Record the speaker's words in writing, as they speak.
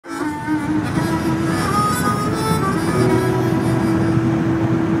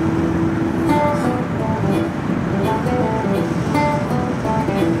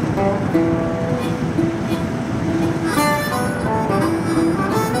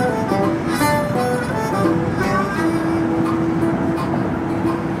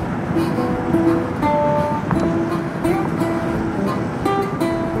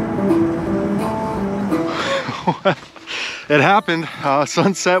it happened.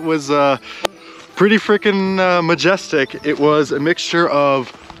 Sunset was pretty freaking majestic. It was a mixture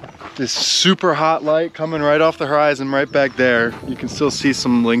of this super hot light coming right off the horizon right back there. You can still see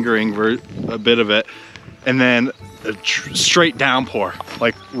some lingering a bit of it. And then a straight downpour,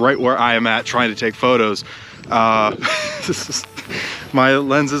 like right where I am at trying to take photos. My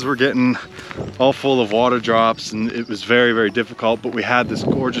lenses were getting all full of water drops and it was very, very difficult, but we had this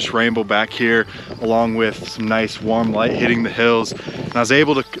gorgeous rainbow back here along with some nice warm light hitting the hills. And I was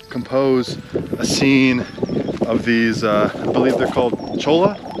able to compose a scene of these, I believe they're called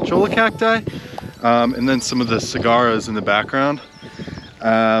cholla cacti, and then some of the cigarras in the background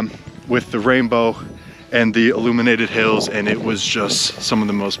with the rainbow and the illuminated hills, and it was just some of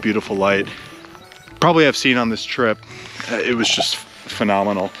the most beautiful light probably I've seen on this trip. It was just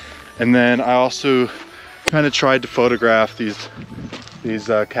phenomenal. And then I also kind of tried to photograph these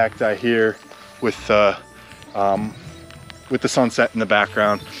cacti here with the sunset in the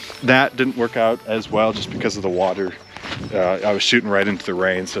background. That didn't work out as well just because of the water. I was shooting right into the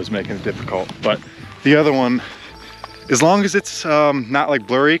rain, so it was making it difficult. But the other one, as long as it's not like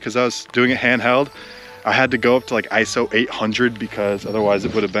blurry, because I was doing it handheld, I had to go up to like ISO 800 because otherwise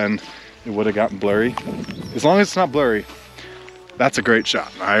it would have gotten blurry. As long as it's not blurry, that's a great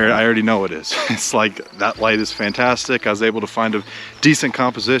shot. I already know it is. It's like that light is fantastic. I was able to find a decent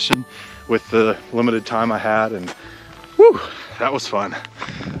composition with the limited time I had, and whew, that was fun.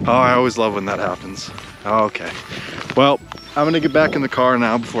 Oh, I always love when that happens. Okay, well, I'm gonna get back in the car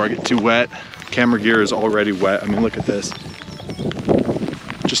now before I get too wet. Camera gear is already wet. I mean, look at this.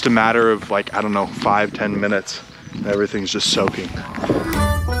 Just a matter of like, I don't know, 5-10 minutes. Everything's just soaking.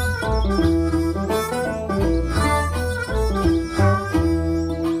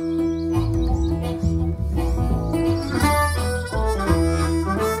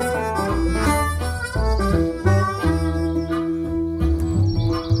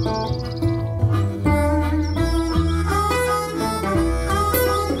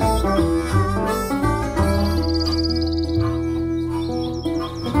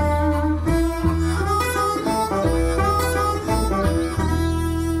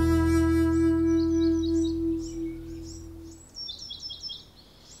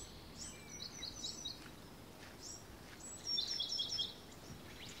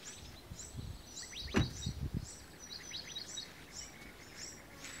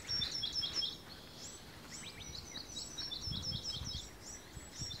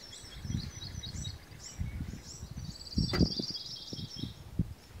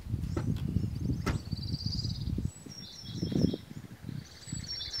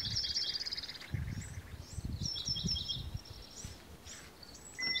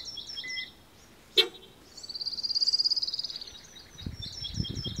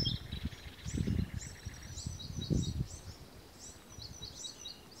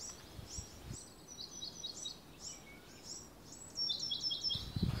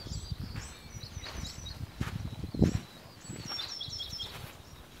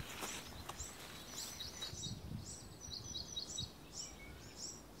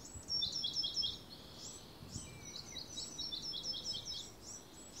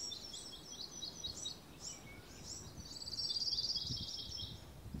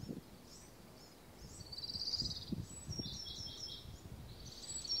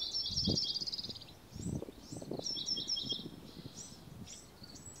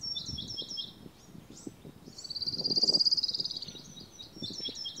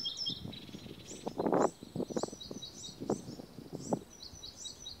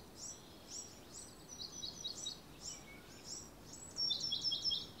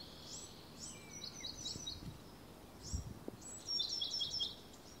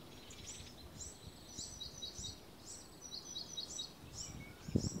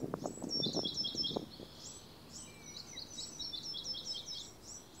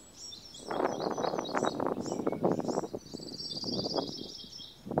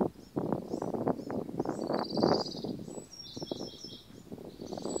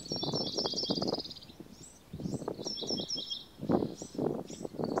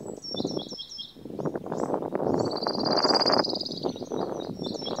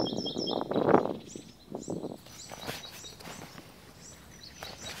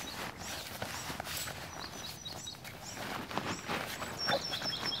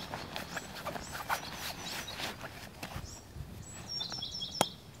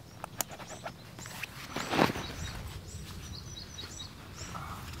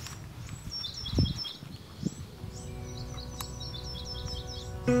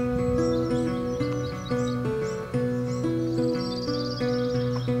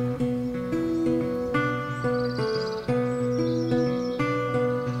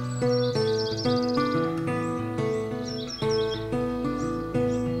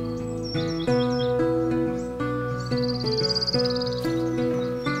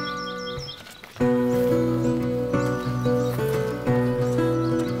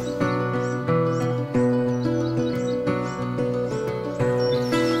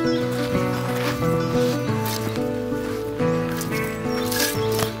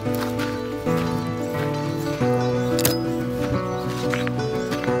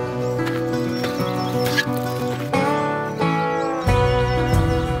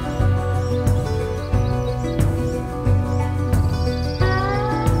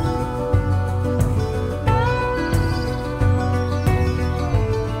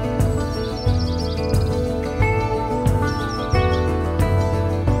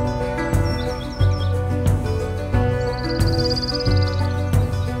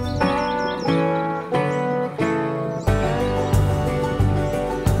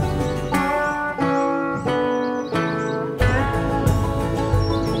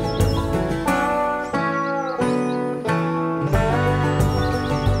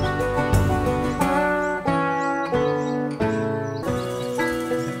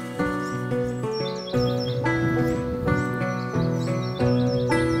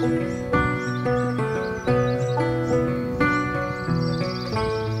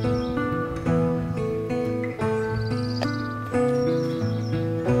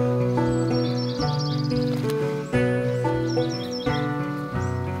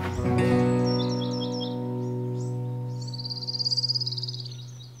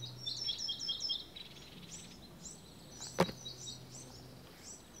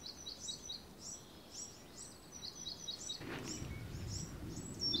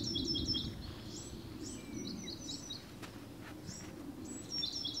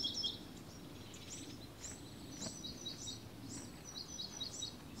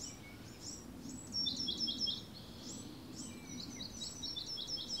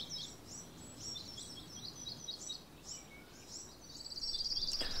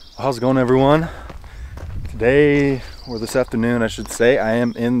 How's it going, everyone? Today, or this afternoon I should say, I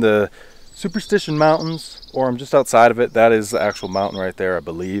am in the Superstition Mountains, or I'm just outside of it. That is the actual mountain right there, I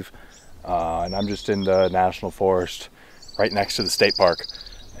believe. And I'm just in the national forest right next to the state park.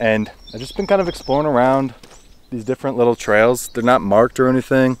 And I've just been kind of exploring around these different little trails. They're not marked or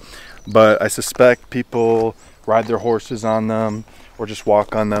anything, but I suspect people ride their horses on them or just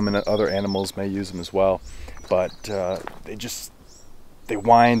walk on them, and other animals may use them as well. But they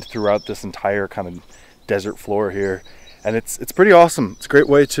wind throughout this entire kind of desert floor here, and it's pretty awesome. It's a great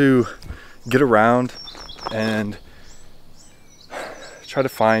way to get around and try to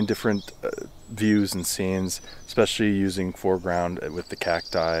find different views and scenes, especially using foreground with the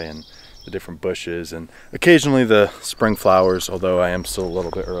cacti and the different bushes and occasionally the spring flowers, although I am still a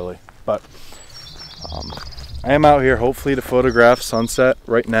little bit early. But I am out here hopefully to photograph sunset.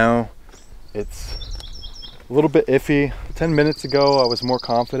 Right now it's a little bit iffy. 10 minutes ago I was more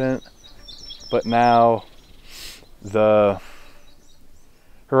confident, but now the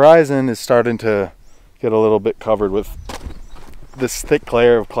horizon is starting to get a little bit covered with this thick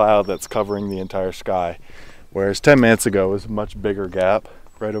layer of cloud that's covering the entire sky, whereas 10 minutes ago was a much bigger gap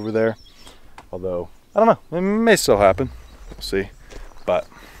right over there. Although I don't know, it may still happen, we'll see. But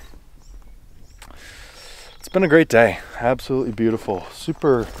it's been a great day, absolutely beautiful,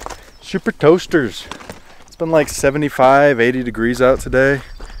 super toasters. It's been like 75-80 degrees out today,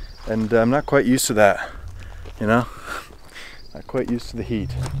 and I'm not quite used to that, you know, not quite used to the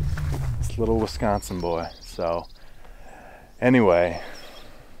heat. This little Wisconsin boy. So anyway,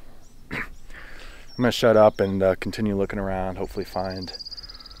 I'm gonna shut up and continue looking around, hopefully find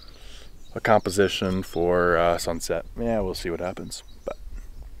a composition for sunset. Yeah, we'll see what happens, but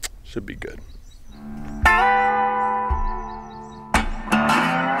should be good.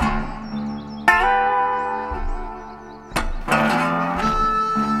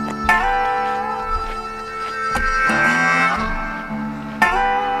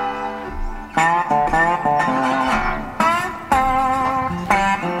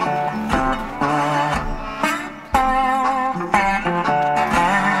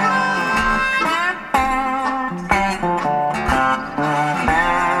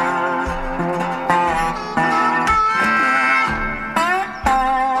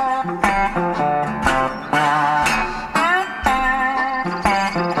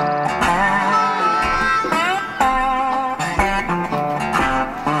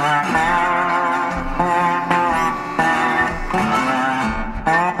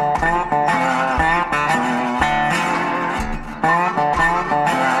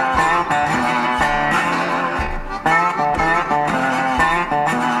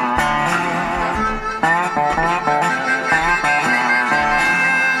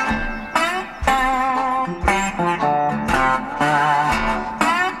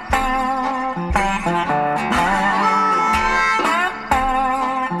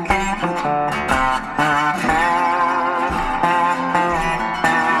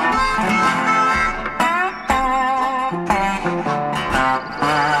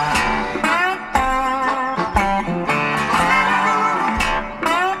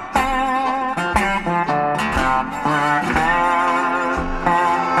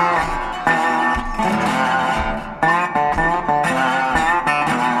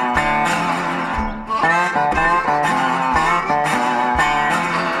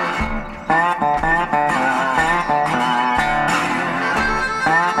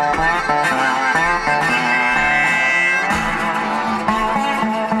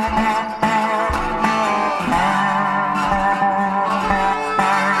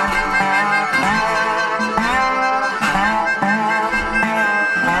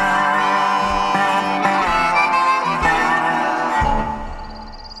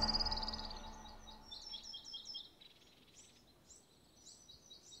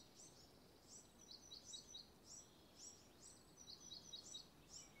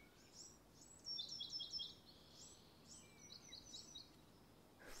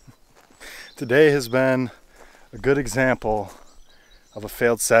 Today has been a good example of a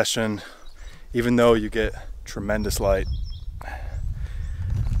failed session, even though you get tremendous light.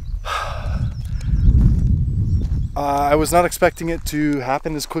 I was not expecting it to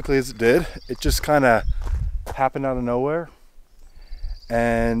happen as quickly as it did. It just kind of happened out of nowhere,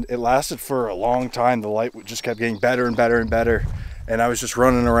 and it lasted for a long time. The light just kept getting better and better and better, and I was just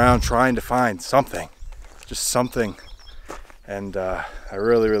running around trying to find something, just something, and I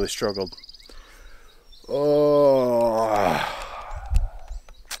really struggled. Oh,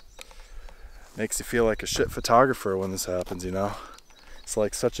 makes you feel like a shit photographer when this happens, you know? It's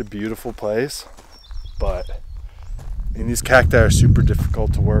like such a beautiful place, but And these cacti are super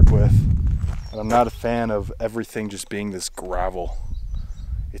difficult to work with. And I'm not a fan of everything just being this gravel.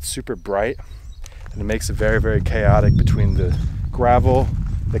 It's super bright and it makes it very, very chaotic between the gravel,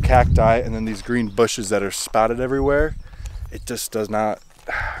 the cacti, and then these green bushes that are spotted everywhere. It just does not,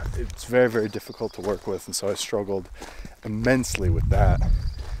 it's very, very difficult to work with. And so I struggled immensely with that,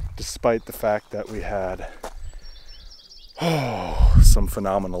 despite the fact that we had some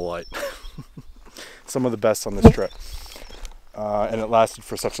phenomenal light. Some of the best on this trip. And it lasted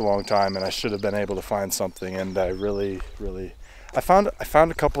for such a long time, and I should have been able to find something, and I really, I found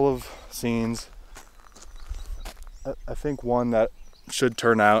a couple of scenes. I think one that should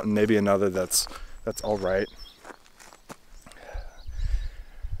turn out, and maybe another that's all right.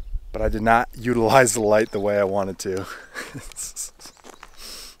 But I did not utilize the light the way I wanted to.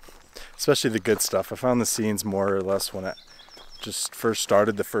 Especially the good stuff. I found the scenes more or less when it just first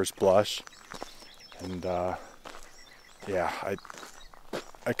started, the first blush. And yeah,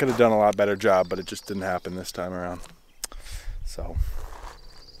 I could have done a lot better job, but it just didn't happen this time around. So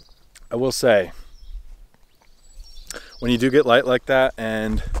I will say, when you do get light like that,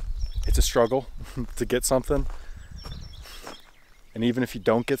 and it's a struggle to get something, and even if you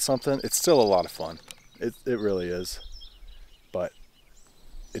don't get something, it's still a lot of fun. It really is. But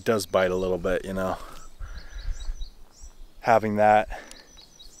it does bite a little bit, you know. Having that,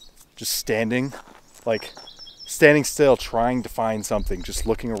 just standing still, trying to find something, just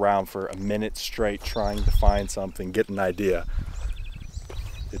looking around for a minute straight, trying to find something, get an idea.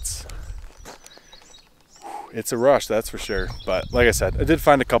 It's a rush, that's for sure. But like I said, I did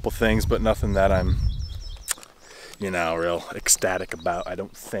find a couple things, but nothing that I'm, real ecstatic about, I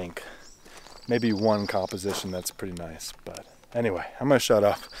don't think. Maybe one composition that's pretty nice. But anyway, I'm gonna shut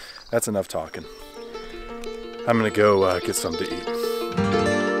up. That's enough talking. I'm gonna go get something to eat.